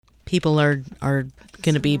people are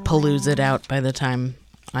going to be paloozaed out by the time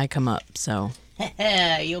I come up. So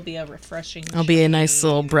you'll be a refreshing. I'll be a nice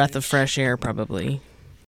little breath of fresh air, probably.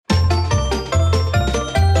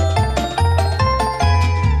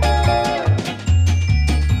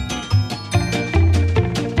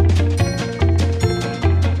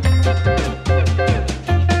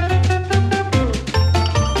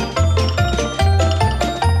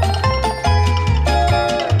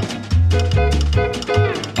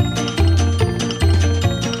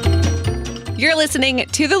 You're listening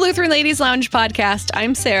to the Lutheran Ladies Lounge podcast.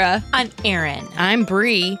 I'm Sarah. I'm Erin. I'm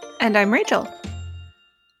Bree. And I'm Rachel.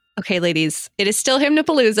 Okay, ladies, it is still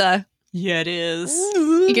HYMNAPALOOZA. Yeah, it is.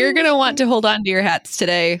 You're going to want to hold on to your hats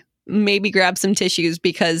today. Maybe grab some tissues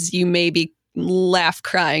because you may be laugh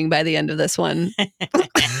crying by the end of this one.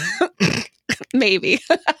 Maybe.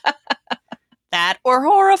 That or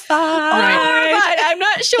horrified. Horrified. I'm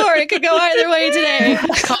not sure. It could go either way today.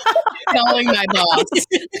 Calling my boss.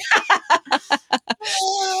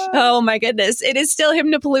 Oh my goodness. It is still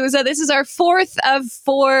HYMNAPALOOZA. This is our 4th of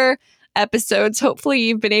 4 episodes. Hopefully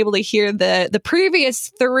you've been able to hear the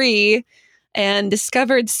previous 3 and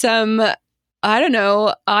discovered some, I don't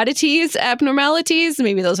know, oddities, abnormalities.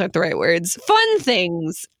 Maybe those aren't the right words. Fun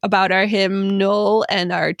things about our hymnal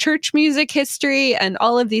and our church music history and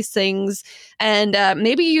all of these things. And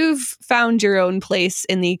maybe you've found your own place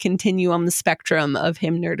in the continuum spectrum of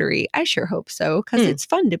hymn nerdery. I sure hope so, because it's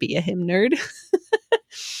fun to be a hymn nerd.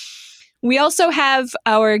 We also have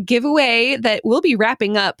our giveaway that we'll be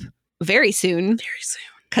wrapping up very soon. Very soon.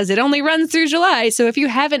 Because it only runs through July. So if you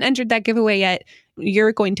haven't entered that giveaway yet,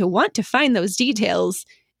 you're going to want to find those details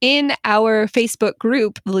in our Facebook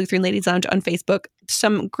group, the Lutheran Ladies Lounge on Facebook.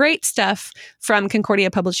 Some great stuff from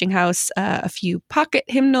Concordia Publishing House, a few pocket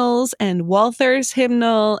hymnals and Walther's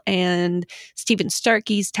hymnal and Stephen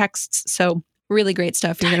Starkey's texts. So really great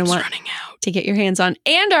stuff you're going to want to get your hands on.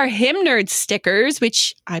 And our Hymn Nerd stickers,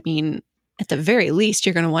 which, I mean, at the very least,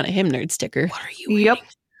 you're going to want a Hymn Nerd sticker. What are you waiting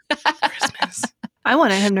for Christmas? I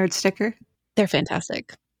want a Hymn Nerd sticker. They're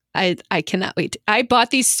fantastic. I cannot wait. I bought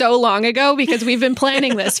these so long ago because we've been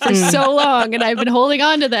planning this for so long and I've been holding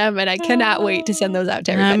on to them and I cannot wait to send those out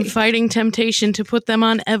to everybody. I'm fighting temptation to put them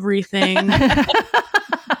on everything. That's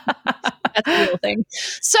the real thing.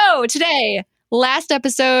 So today, last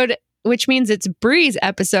episode, which means it's Bree's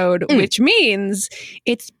episode, which means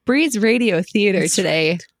it's Bree's Radio Theater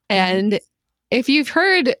today. Right. And if you've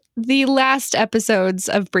heard the last episodes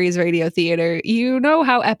of Bree's Radio Theater, you know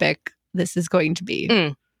how epic this is going to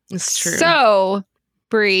be. It's true. So,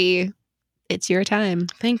 Bree, it's your time.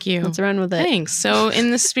 Thank you. Let's run with it. Thanks. So,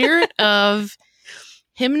 in the spirit of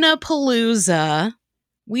HYMNAPALOOZA,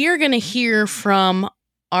 we are going to hear from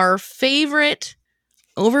our favorite,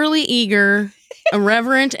 overly eager,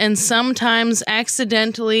 irreverent, and sometimes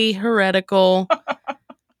accidentally heretical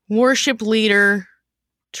worship leader,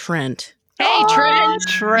 Trent. Hey, Trent.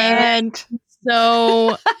 Trent.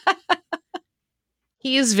 So,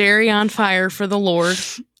 he is very on fire for the Lord.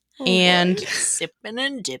 And sipping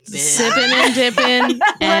and dipping.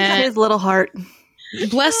 Bless his little heart.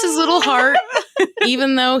 Bless his little heart.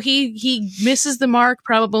 Even though he misses the mark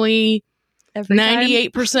probably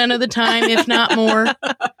 98% of the time, if not more.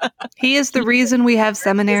 He is the reason we have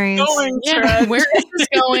seminaries. Where is this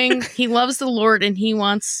going? He loves the Lord and he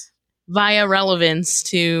wants, via relevance,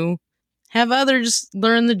 to have others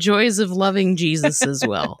learn the joys of loving Jesus as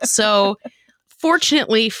well. So,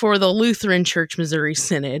 fortunately for the Lutheran Church Missouri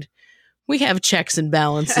Synod, we have checks and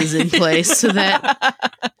balances in place so that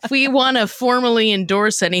if we want to formally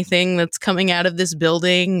endorse anything that's coming out of this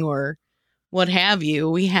building or what have you,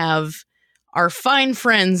 we have our fine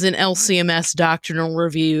friends in LCMS Doctrinal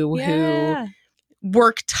Review who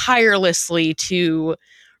work tirelessly to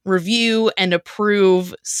review and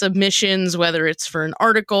approve submissions, whether it's for an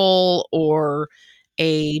article or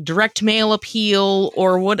a direct mail appeal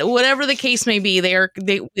or whatever the case may be. There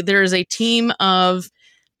is a team of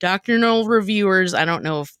doctrinal reviewers. I don't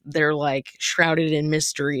know if they're like shrouded in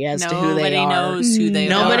mystery as to who they are.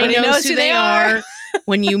 Nobody knows who they are.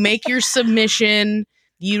 When you make your submission,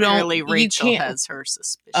 Rachel has her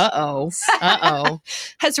suspicion. Uh-oh.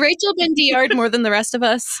 Has Rachel been DR'd more than the rest of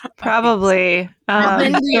us? Probably. I've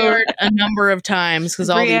been DR'd a number of times because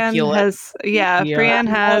all the appeal has. Yeah, Brianne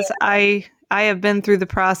has. I have been through the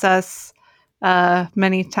process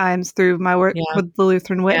many times through my work with the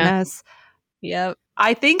Lutheran Witness. Yep.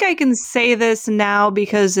 I think I can say this now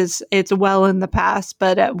because it's well in the past,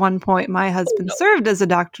 but at one point my husband served as a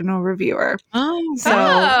doctrinal reviewer.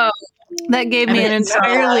 That gave me an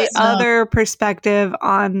entirely other perspective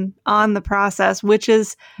on the process, which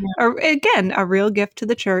is, again, a real gift to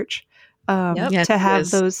the church. to have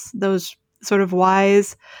those sort of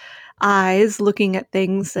wise eyes looking at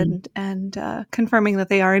things and confirming that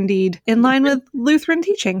they are indeed in line with Lutheran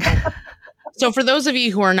teaching. So for those of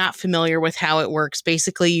you who are not familiar with how it works,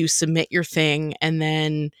 basically you submit your thing and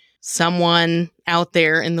then someone out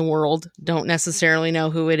there in the world, don't necessarily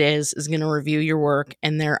know who it is going to review your work,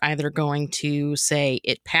 and they're either going to say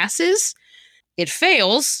it passes, it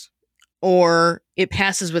fails, or it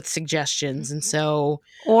passes with suggestions. And so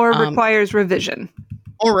or requires revision.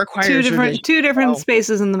 Or requires two different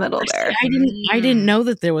spaces in the middle there. I didn't know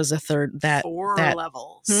that there was a third four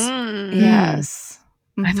levels. Yes.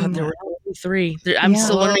 I thought there were only 3. I'm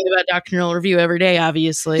still learning about doctrinal review every day,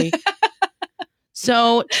 obviously.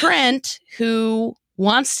 So Trent, who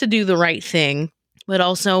wants to do the right thing, but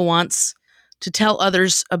also wants to tell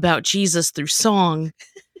others about Jesus through song,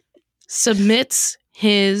 submits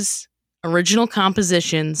his original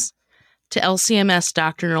compositions to LCMS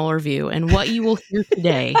Doctrinal Review. And what you will hear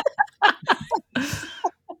today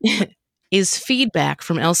is feedback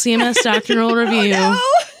from LCMS Doctrinal Review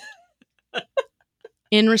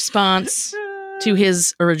in response to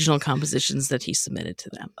his original compositions that he submitted to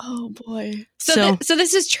them. Oh, boy. So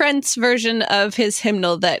this is Trent's version of his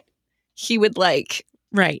hymnal that he would like.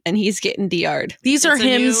 Right. And he's getting DR'd. These are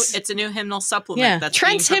hymns. It's a new hymnal supplement. That's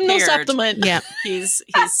Trent's hymnal supplement. Yeah. He's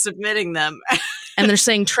submitting them. And they're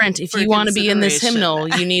saying, Trent, if you want to be in this hymnal,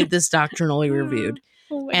 you need this doctrinally reviewed.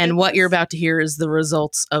 And what you're about to hear is the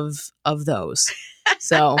results of those.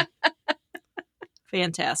 So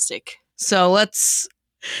fantastic. So let's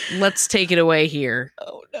take it away here.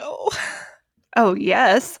 Oh no. Oh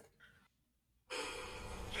yes.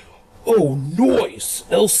 Oh, nice!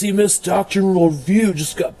 LCMS Doctrinal Review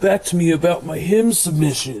just got back to me about my hymn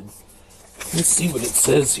submission. Let's see what it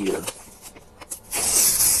says here.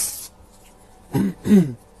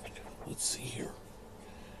 Let's see here.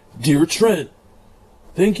 Dear Trent,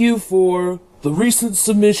 thank you for the recent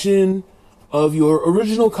submission of your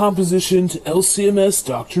original composition to LCMS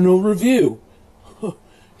Doctrinal Review.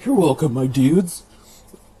 You're welcome, my dudes.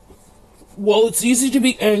 While it's easy to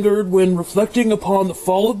be angered when reflecting upon the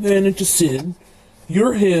fall of man into sin,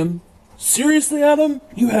 your hymn, Seriously, Adam,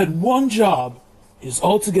 you had one job, is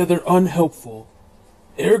altogether unhelpful.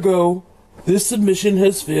 Ergo, this submission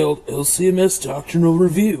has failed LCMS Doctrinal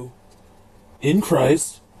Review. In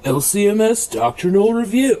Christ, LCMS Doctrinal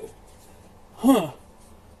Review. Huh,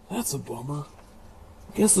 that's a bummer.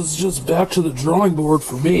 Guess it's just back to the drawing board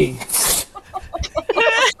for me.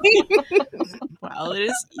 Well, it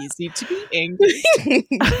is easy to be angry.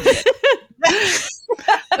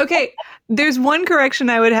 Okay, there's one correction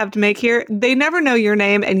I would have to make here. They never know your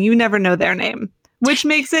name and you never know their name, which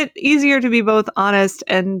makes it easier to be both honest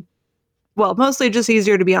and, well, mostly just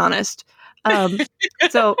easier to be honest.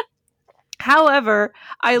 However,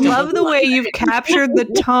 I love the way you've captured the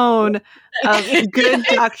tone of good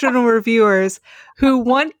doctrinal reviewers who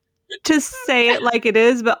want to say it like it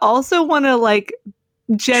is, but also want to like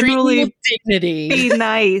generally dignity, be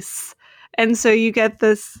nice. And so you get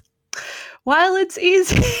this, while it's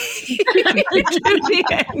easy to be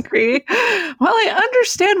angry, while I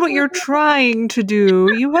understand what you're trying to do,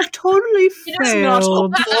 you have totally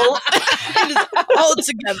failed. It is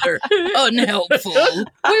altogether unhelpful.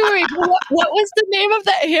 Wait. What was the name of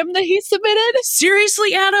that hymn that he submitted?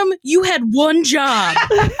 Seriously, Adam, you had one job.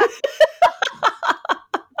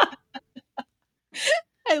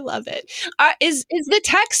 I love it. Is the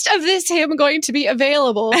text of this hymn going to be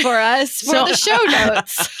available for us for the show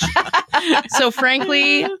notes? So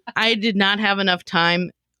frankly, I did not have enough time,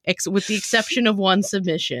 with the exception of one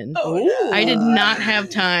submission. I did not have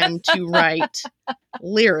time to write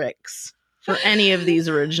lyrics for any of these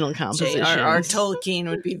original compositions. Our Tolkien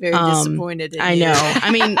would be very disappointed in I you. know. I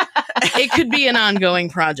mean, it could be an ongoing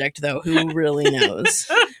project, though. Who really knows?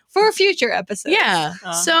 For future episodes. Yeah.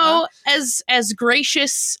 So as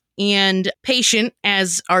gracious and patient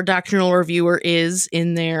as our doctrinal reviewer is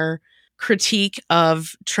in their critique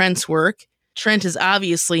of Trent's work, Trent is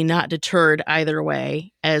obviously not deterred either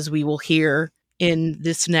way, as we will hear in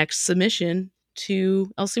this next submission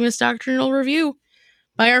to LCMS Doctrinal Review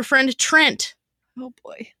by our friend Trent. Oh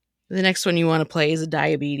boy. The next one you want to play is a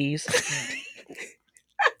diabetes.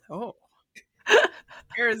 Oh.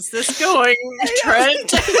 Where is this going,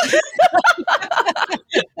 Trent?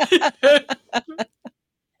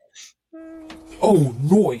 Oh,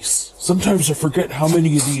 nice. Sometimes I forget how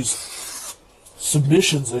many of these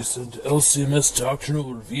submissions I sent to LCMS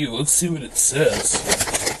Doctrinal Review. Let's see what it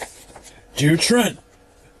says. Dear Trent,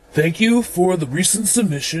 thank you for the recent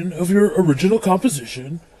submission of your original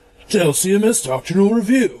composition to LCMS Doctrinal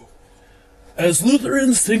Review. As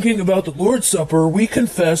Lutherans thinking about the Lord's Supper, we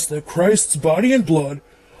confess that Christ's body and blood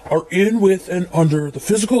are in, with, and under the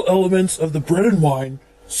physical elements of the bread and wine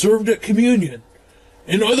served at communion.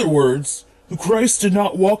 In other words, the Christ did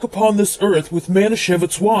not walk upon this earth with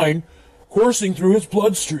Manischewitz wine coursing through his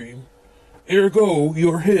bloodstream. Ergo,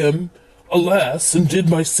 your hymn, Alas, and did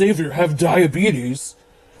my Savior have diabetes,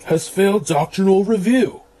 has failed doctrinal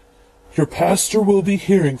review. Your pastor will be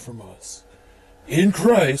hearing from us. In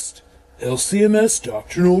Christ, LCMS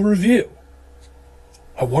Doctrinal Review.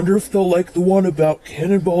 I wonder if they'll like the one about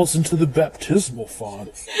cannonballs into the baptismal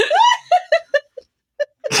font.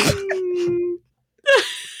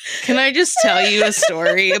 Can I just tell you a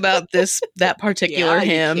story about that particular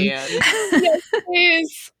hymn? Yes,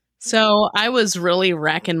 Please. So I was really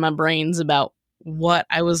racking my brains about what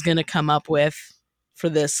I was going to come up with for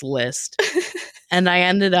this list. And I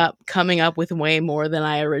ended up coming up with way more than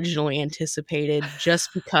I originally anticipated, just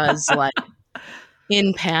because, like,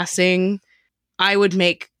 in passing, I would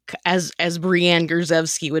make, as Brianne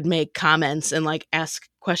Gerzewski would make comments and, like, ask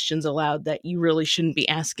questions aloud that you really shouldn't be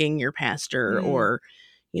asking your pastor or,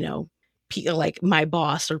 you know, like my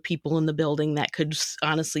boss or people in the building that could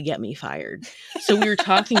honestly get me fired. So we were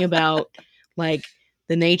talking about, like,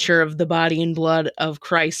 the nature of the body and blood of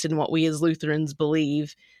Christ and what we as Lutherans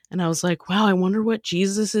believe. And I was like, wow, I wonder what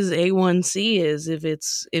Jesus's A1C is if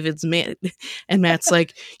it's man. And Matt's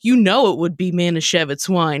like, you know, it would be Manischewitz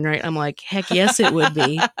wine, right? I'm like, heck yes, it would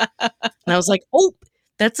be. And I was like, oh,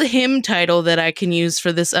 that's a hymn title that I can use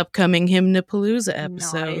for this upcoming HYMNAPALOOZA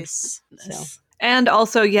episode. Nice. So. And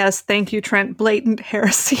also, yes, thank you, Trent. Blatant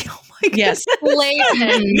heresy. Oh my God. Yes,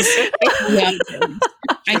 blatant. Yeah.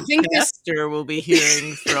 I think this pastor will be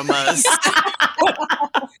hearing from us.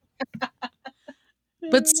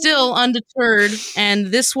 but still undeterred, and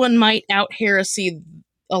this one might out heresy.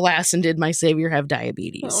 Alas, and did my Savior have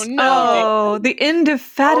diabetes? Oh no! Oh, the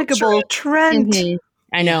indefatigable Trent. Mhm.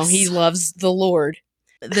 I know, he Yes. loves the Lord.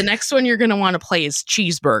 The next one you're going to want to play is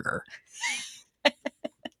Cheeseburger.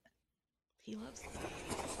 He loves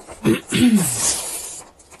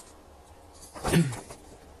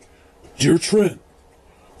Dear Trent,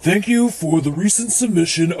 thank you for the recent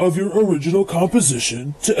submission of your original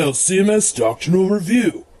composition to LCMS Doctrinal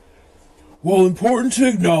Review. While important to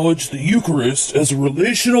acknowledge the Eucharist as a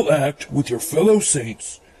relational act with your fellow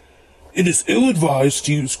saints, it is ill-advised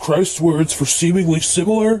to use Christ's words for seemingly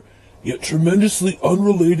similar, yet tremendously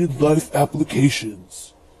unrelated life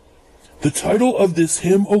applications. The title of this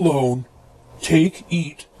hymn alone, Take,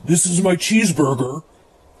 Eat, This is My Cheeseburger,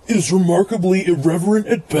 is remarkably irreverent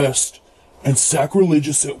at best and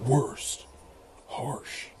sacrilegious at worst.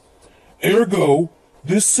 Harsh. Ergo,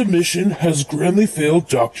 this submission has grandly failed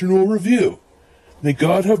doctrinal review. May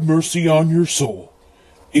God have mercy on your soul.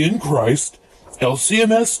 In Christ,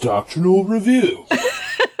 LCMS Doctrinal Review.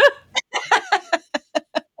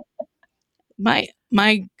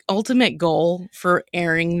 My ultimate goal for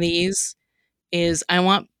airing these is I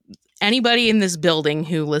want anybody in this building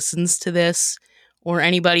who listens to this, or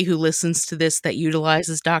anybody who listens to this that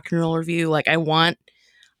utilizes doctrinal review, like I want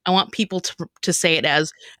people to say it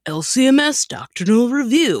as LCMS Doctrinal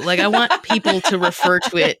Review. Like I want people to refer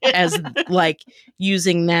to it as like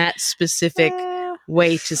using that specific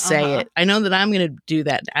way to say it. I know that I'm going to do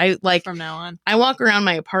that. I like From now on. I walk around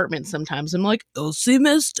my apartment sometimes. I'm like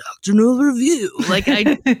LCMS Doctrinal Review. Like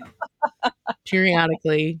I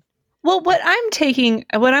periodically. Well, what I'm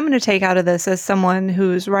going to take out of this as someone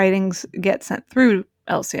whose writings get sent through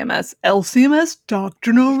LCMS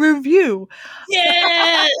Doctrinal Review.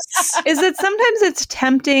 Yes. Is that sometimes it's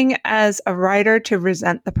tempting as a writer to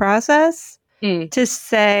resent the process, to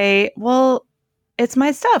say, well, it's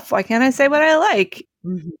my stuff. Why can't I say what I like?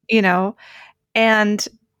 Mm-hmm. You know, and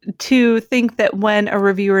to think that when a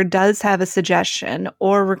reviewer does have a suggestion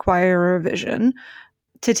or require a revision,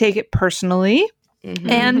 to take it personally.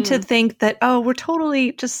 Mm-hmm. And to think that, oh, we're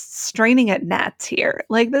totally just straining at gnats here.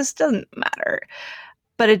 Like, this doesn't matter.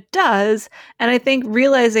 But it does. And I think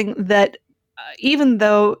realizing that even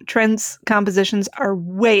though Trent's compositions are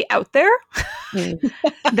way out there,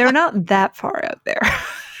 they're not that far out there.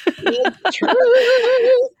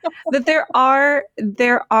 That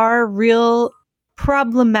there are real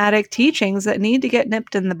problematic teachings that need to get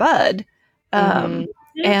nipped in the bud.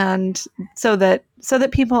 And so that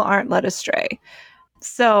people aren't led astray.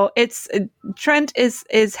 So it's Trent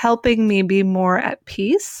is helping me be more at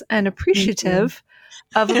peace and appreciative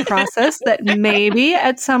of a process that maybe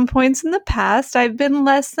at some points in the past I've been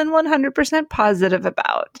less than 100% positive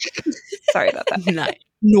about. Sorry about that.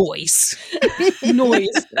 Noise.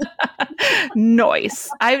 Noise.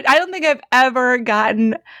 I don't think I've ever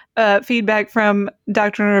gotten feedback from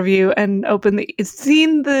Doctrinal Review and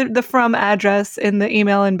seen the from address in the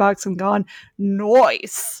email inbox and gone,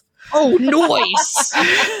 noise. Oh, noise.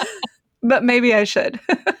 But maybe I should.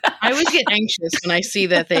 I always get anxious when I see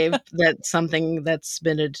that that something that's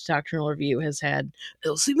submitted to Doctrinal Review has had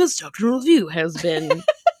LCMS Doctrinal Review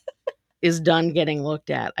is done getting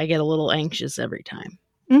looked at. I get a little anxious every time.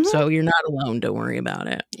 Mhm. So you're not alone. Don't worry about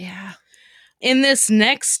it. Yeah. In this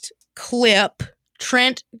next clip,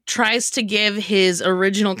 Trent tries to give his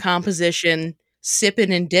original composition,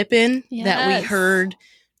 Sippin' and Dippin', that we Yes. heard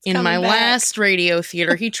in coming my back. last radio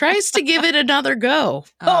theater. He tries to give it another go.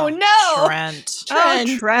 Oh, no. Trent. Oh,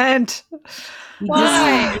 Trent. He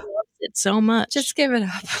Why? just loves it so much. Just give it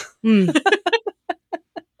up. Mm.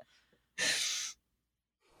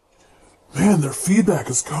 Man, their feedback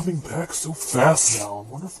is coming back so fast now.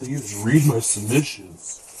 I wonder if they even read my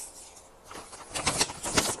submissions.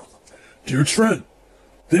 Dear Trent,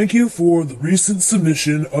 thank you for the recent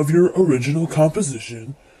submission of your original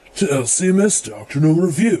composition to LCMS Doctrinal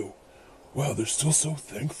Review. Wow, they're still so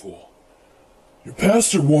thankful. Your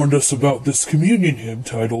pastor warned us about this communion hymn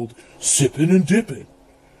titled Sippin' and Dippin'.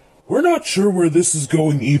 We're not sure where this is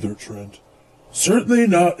going either, Trent. Certainly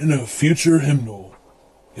not in a future hymnal.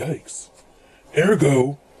 Yikes.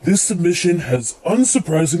 Ergo, this submission has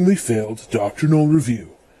unsurprisingly failed Doctrinal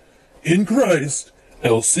Review. In Christ,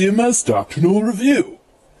 LCMS Doctrinal Review.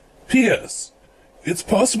 P.S. It's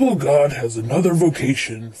possible God has another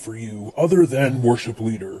vocation for you other than worship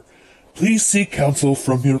leader. Please seek counsel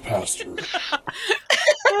from your pastor.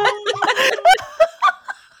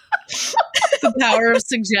 The power of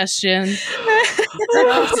suggestion.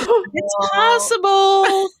 It's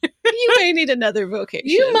possible. You may need another vocation.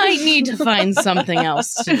 You might need to find something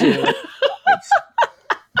else to do.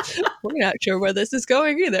 We're not sure where this is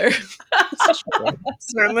going either.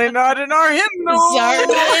 Certainly not in our hymnal.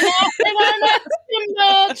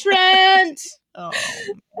 Trent. Oh,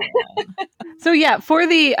 So yeah, for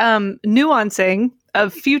the nuancing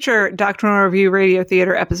of future Doctrinal Review radio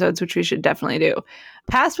theater episodes, which we should definitely do,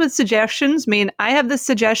 pass with suggestions mean I have this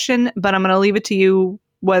suggestion, but I'm going to leave it to you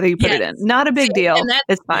whether you put it in. Not a big deal.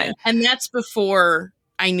 It's fine. And that's before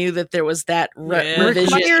I knew that there was that Yeah.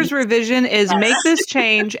 revision. Requires revision is make this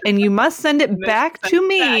change, and you must send it back to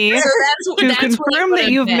me So to that's what it confirm would that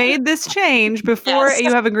have you've been. made this change before Yes.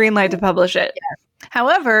 you have a green light to publish it.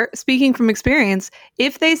 However, speaking from experience,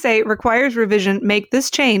 if they say requires revision, make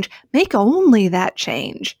this change, make only that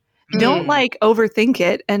change. Don't overthink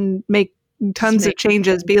it and make tons of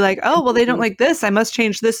changes. Be like, oh, well, they don't like this. I must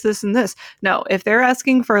change this, this, and this. No, if they're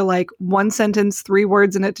asking for like one sentence, 3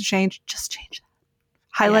 words in it to change, just change it.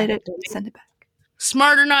 Highlight it, send it back.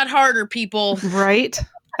 Smarter, not harder, people. Right?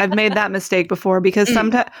 I've made that mistake before because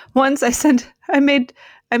once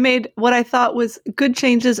I made what I thought was good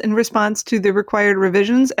changes in response to the required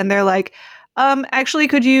revisions, and they're like, actually,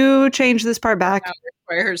 could you change this part back?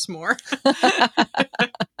 requires more.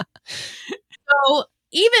 So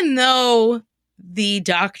even though the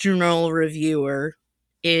doctrinal reviewer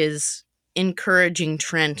is encouraging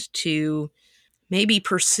Trent to maybe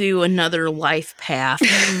pursue another life path,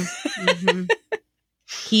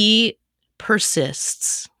 he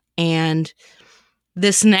persists. And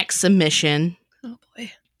this next submission Oh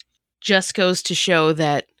boy. just goes to show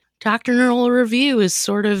that doctrinal review is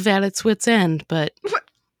sort of at its wit's end, but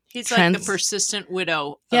He's Trent's- like the persistent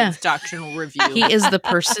widow Yeah. of doctrinal review. he is the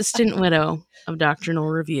persistent widow of doctrinal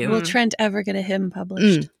review. Will Trent ever get a hymn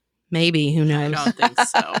published? Maybe, who I knows? don't think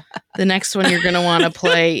so. The next one you're going to want to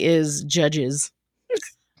play is Judges.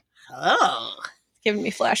 Oh. Giving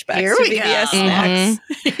me flashbacks Here to we go. VBS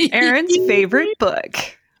snacks. Aaron's favorite book.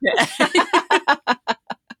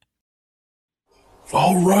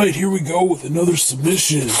 All right, here we go with another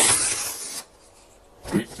submission.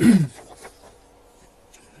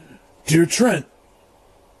 Dear Trent,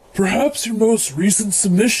 perhaps your most recent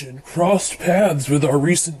submission crossed paths with our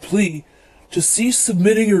recent plea to cease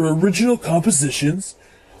submitting your original compositions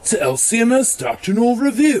to LCMS Doctrinal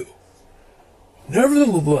Review.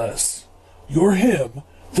 Nevertheless, your hymn,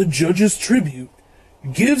 The Judge's Tribute,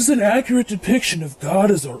 gives an accurate depiction of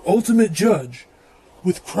God as our ultimate judge,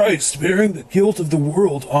 with Christ bearing the guilt of the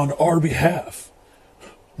world on our behalf.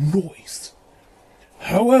 Noise.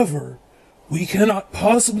 However, we cannot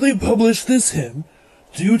possibly publish this hymn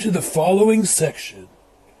due to the following section.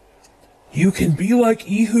 You can be like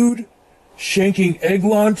Ehud, shanking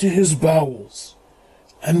Eglon to his bowels.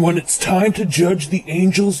 And when it's time to judge the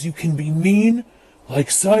angels, you can be mean like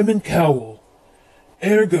Simon Cowell.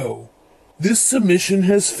 Ergo, this submission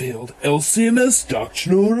has failed LCMS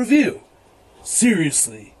Doctrinal Review.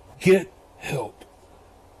 Seriously, get help.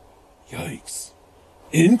 Yikes.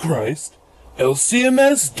 In Christ,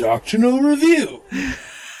 LCMS Doctrinal Review.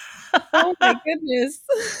 Oh my goodness.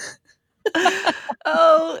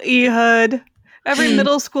 Oh, Ehud. Every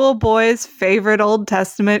middle school boy's favorite Old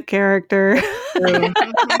Testament character.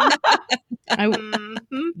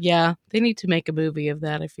 Yeah, they need to make a movie of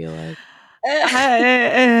that, I feel like.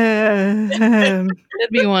 That'd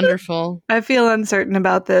It'd be wonderful. I feel uncertain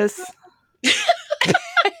about this.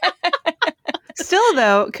 Still,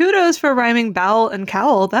 though, kudos for rhyming bowel and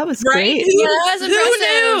cowl. That was great.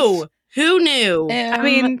 Who knew? I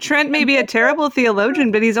mean, Trent may be a terrible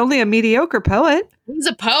theologian, but he's only a mediocre poet. He's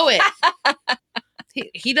a poet.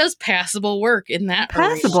 he does passable work in that.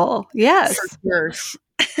 Passable, yes. For sure.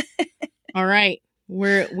 All right,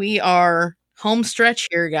 we are home stretch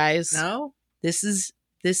here, guys. No? This is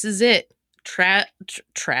it.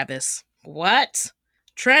 Travis. What?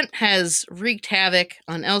 Trent has wreaked havoc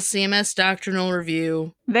on LCMS Doctrinal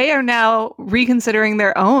Review. They are now reconsidering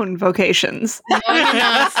their own vocations. Long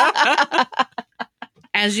enough.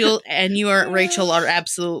 Rachel, are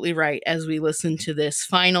absolutely right as we listen to this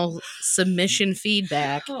final submission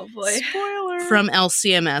feedback Oh boy. Spoiler. from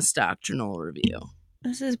LCMS Doctrinal Review.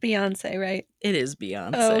 This is Beyonce, right? It is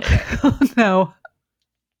Beyonce. Oh, okay. Oh, no.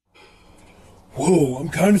 Whoa, I'm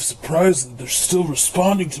kind of surprised that they're still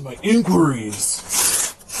responding to my inquiries.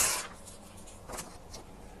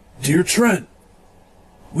 Dear Trent,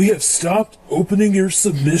 we have stopped opening your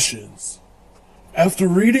submissions. After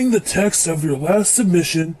reading the text of your last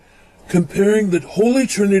submission, comparing the Holy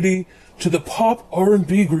Trinity to the pop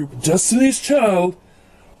R&B group Destiny's Child,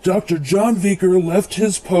 Dr. John Vicker left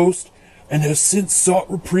his post and has since sought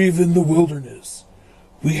reprieve in the wilderness.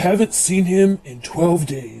 We haven't seen him in 12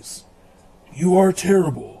 days. You are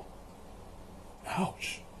terrible.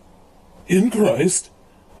 Ouch. In Christ,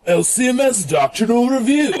 LCMS Doctrinal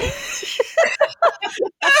Review.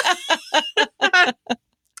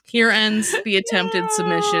 Here ends the attempted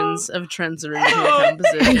submissions of Trent's original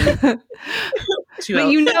composition.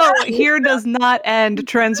 But you know, here does not end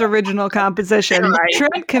Trent's original composition. Right.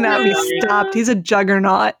 Trent cannot be stopped. He's a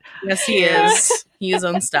juggernaut. Yes, he is. He is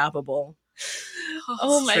unstoppable.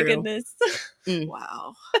 Oh my True. goodness.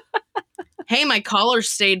 Wow. Hey, my collar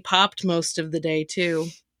stayed popped most of the day, too.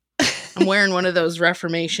 I'm wearing one of those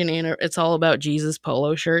Reformation and It's All About Jesus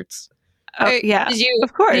polo shirts. Oh, yeah,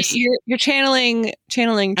 of course. You're channeling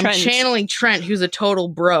Trent. I'm channeling Trent, who's a total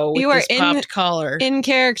bro with You are this popped collar. in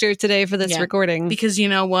character today for this Yeah. recording. Because you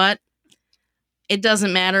know what? It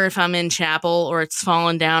doesn't matter if I'm in chapel or it's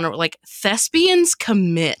fallen down or like thespians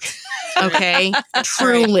commit. Okay?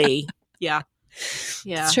 Truly. Yeah.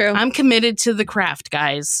 Yeah. It's true. I'm committed to the craft,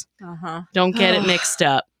 guys. Uh-huh. Don't get it mixed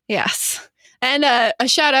up. Yes. And a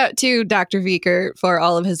shout out to Dr. Vicker for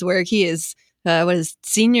all of his work. He is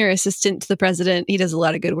senior assistant to the president. He does a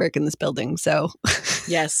lot of good work in this building. So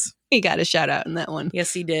Yes. he got a shout out in that one.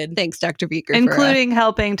 Yes, he did. Thanks, Dr. Vicker. Including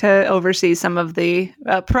helping to oversee some of the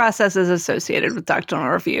processes associated with doctrinal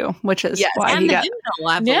review, which is why and he the got hymnal,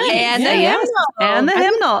 I believe. And the yes, and the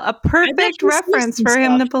hymnal, a perfect you reference some for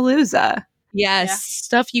stuff. HYMNAPALOOZA. Yes.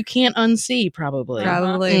 Stuff you can't unsee, probably.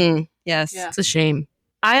 Probably. Mm, Yes. Yeah. it's a shame.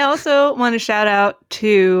 I also want to shout out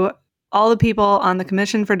to all the people on the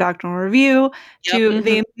Commission for Doctrinal Review, to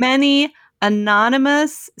the many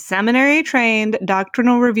anonymous seminary-trained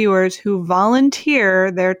doctrinal reviewers who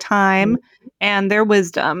volunteer their time and their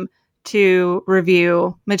wisdom to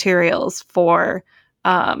review materials for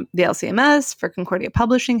the LCMS, for Concordia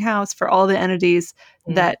Publishing House, for all the entities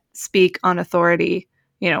that speak on authority,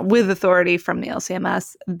 with authority from the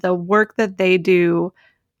LCMS. The work that they do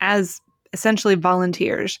as essentially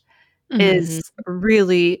volunteers is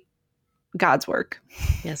really God's work.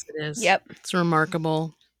 Yes, it is. Yep. It's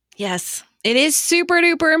remarkable. Yes. It is super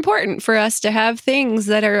duper important for us to have things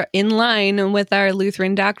that are in line with our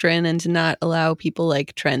Lutheran doctrine and to not allow people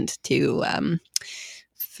like Trent to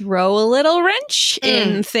throw a little wrench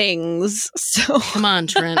in things. So Come on,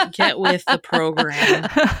 Trent. Get with the program.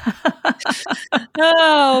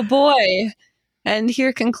 oh boy. And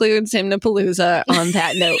here concludes HYMNAPALOOZA on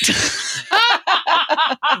that note.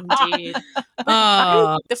 Indeed.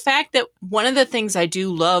 The fact that one of the things I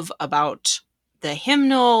do love about the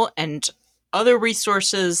hymnal and other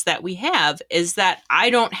resources that we have is that I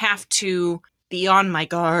don't have to be on my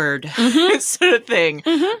guard sort of thing.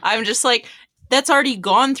 I'm just like, that's already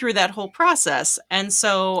gone through that whole process. And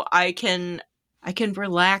so I can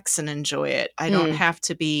relax and enjoy it. I don't have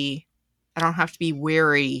to be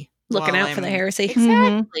wary. Looking while out for the I'm- heresy.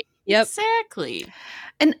 Exactly. Yep. Exactly.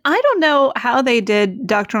 And I don't know how they did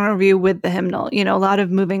doctrinal review with the hymnal. A lot of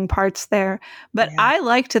moving parts there. But I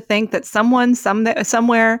like to think that someone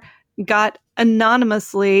somewhere, got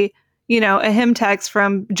anonymously, a hymn text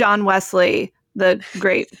from John Wesley, the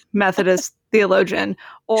great Methodist theologian,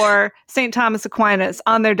 or St. Thomas Aquinas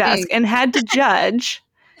on their desk and had to judge,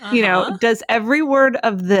 does every word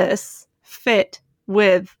of this fit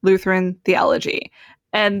with Lutheran theology?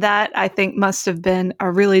 And that, I think, must have been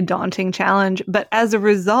a really daunting challenge. But as a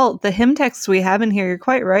result, the hymn texts we have in here, you're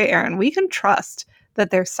quite right, Aaron, we can trust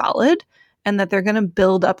that they're solid and that they're going to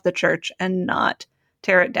build up the church and not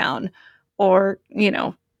tear it down or,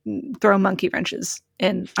 throw monkey wrenches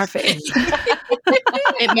in our face.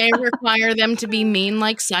 It may require them to be mean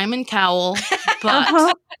like Simon Cowell,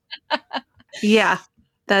 but yeah,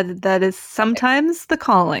 that is sometimes the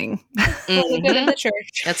calling. For the good of the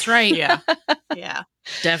church. That's right. Yeah. Yeah.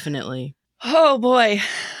 Definitely. Oh boy.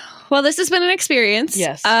 Well, this has been an experience.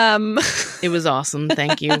 Yes. It was awesome.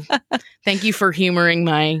 Thank you. Thank you for humoring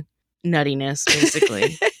my nuttiness,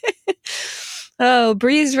 basically. Oh,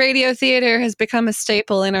 Breeze Radio Theater has become a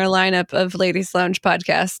staple in our lineup of Ladies Lounge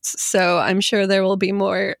podcasts. So I'm sure there will be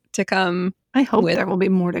more to come. I hope there will be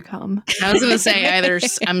more to come. I was going to say either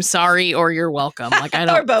I'm sorry or you're welcome. Like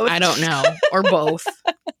Or both. I don't know. Or both.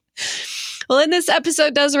 Well, and this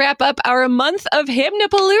episode does wrap up our month of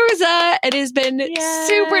HYMNAPALOOZA. It has been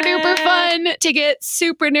super duper fun to get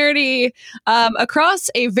super nerdy across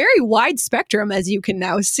a very wide spectrum, as you can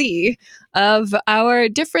now see, of our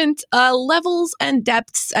different levels and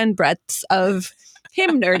depths and breadths of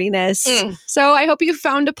hymn nerdiness. So I hope you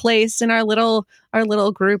found a place in our little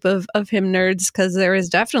group of hymn nerds, because there is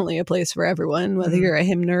definitely a place for everyone, whether you're a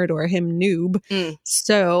hymn nerd or a hymn noob.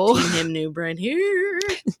 So Team hymn noob right here.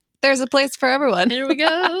 There's a place for everyone. Here we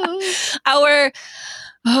go. Our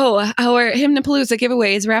HYMNAPALOOZA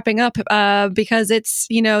giveaway is wrapping up because it's,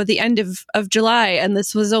 the end of July, and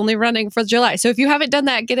this was only running for July. So if you haven't done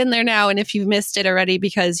that, get in there now. And if you've missed it already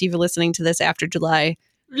because you've listening to this after July,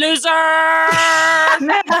 Loser!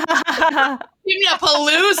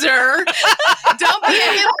 HYMNAPALOOZA. Don't be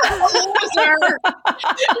a HYMNAPALOOZA.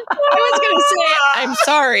 I was going to say I'm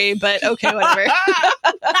sorry, but okay, whatever.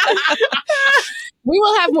 We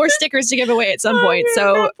will have more stickers to give away at some point,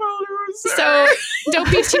 so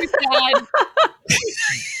don't be too sad.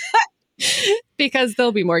 Because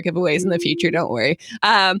there'll be more giveaways in the future, don't worry.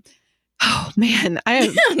 Oh man, I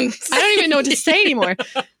don't even know what to say anymore.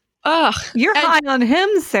 Oh, you're high on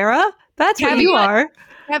hymns, Sarah. That's what you are.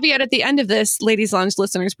 Caveat at the end of this, Ladies Lounge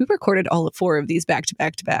listeners, we recorded all 4 of these back to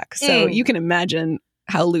back to back. So you can imagine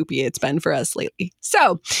how loopy it's been for us lately.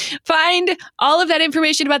 So find all of that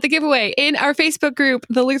information about the giveaway in our Facebook group,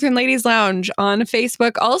 the Lutheran Ladies Lounge on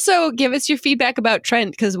Facebook. Also, give us your feedback about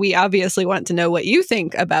Trent, because we obviously want to know what you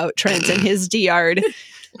think about Trent and his D-Yard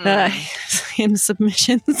hymn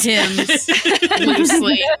submissions. Hymns.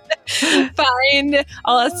 Loosely. Find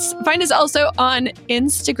us also on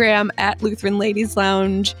Instagram at Lutheran Ladies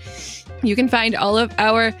Lounge. You can find all of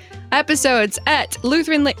our episodes at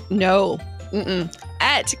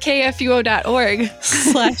at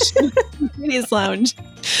kfuo.org/Ladies Lounge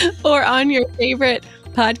or on your favorite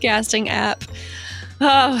podcasting app.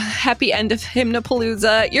 Oh, happy end of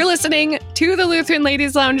HYMNAPALOOZA. You're listening to the Lutheran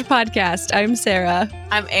Ladies Lounge podcast. I'm Sarah.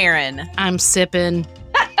 I'm Aaron. I'm sipping.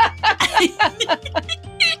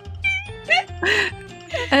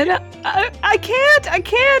 And I can't.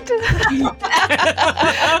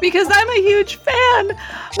 Because I'm a huge fan of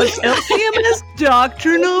LCMS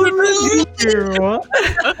Doctrinal Review.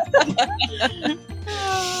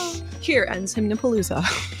 Here ends HYMNAPALOOZA.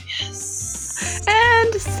 Yes.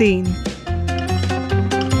 And scene.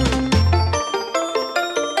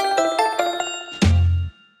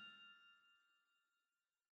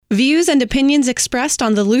 Views and opinions expressed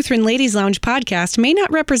on the Lutheran Ladies Lounge podcast may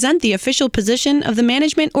not represent the official position of the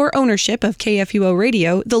management or ownership of KFUO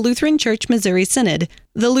Radio, the Lutheran Church Missouri Synod.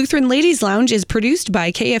 The Lutheran Ladies Lounge is produced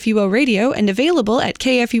by KFUO Radio and available at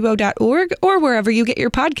kfuo.org or wherever you get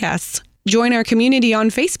your podcasts. Join our community on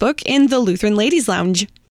Facebook in the Lutheran Ladies Lounge.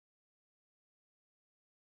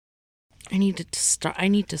 I need to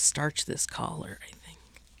starch this collar, I think.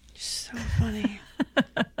 So funny.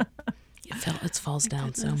 It falls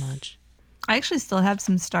down so much. I actually still have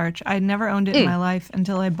some starch. I never owned it in my life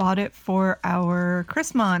until I bought it for our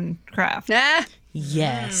Chrismon craft.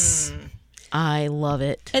 Yes. I love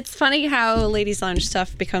it. It's funny how Ladies Lounge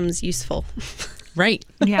stuff becomes useful. Right.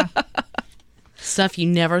 Yeah. Stuff you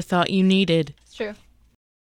never thought you needed. It's true.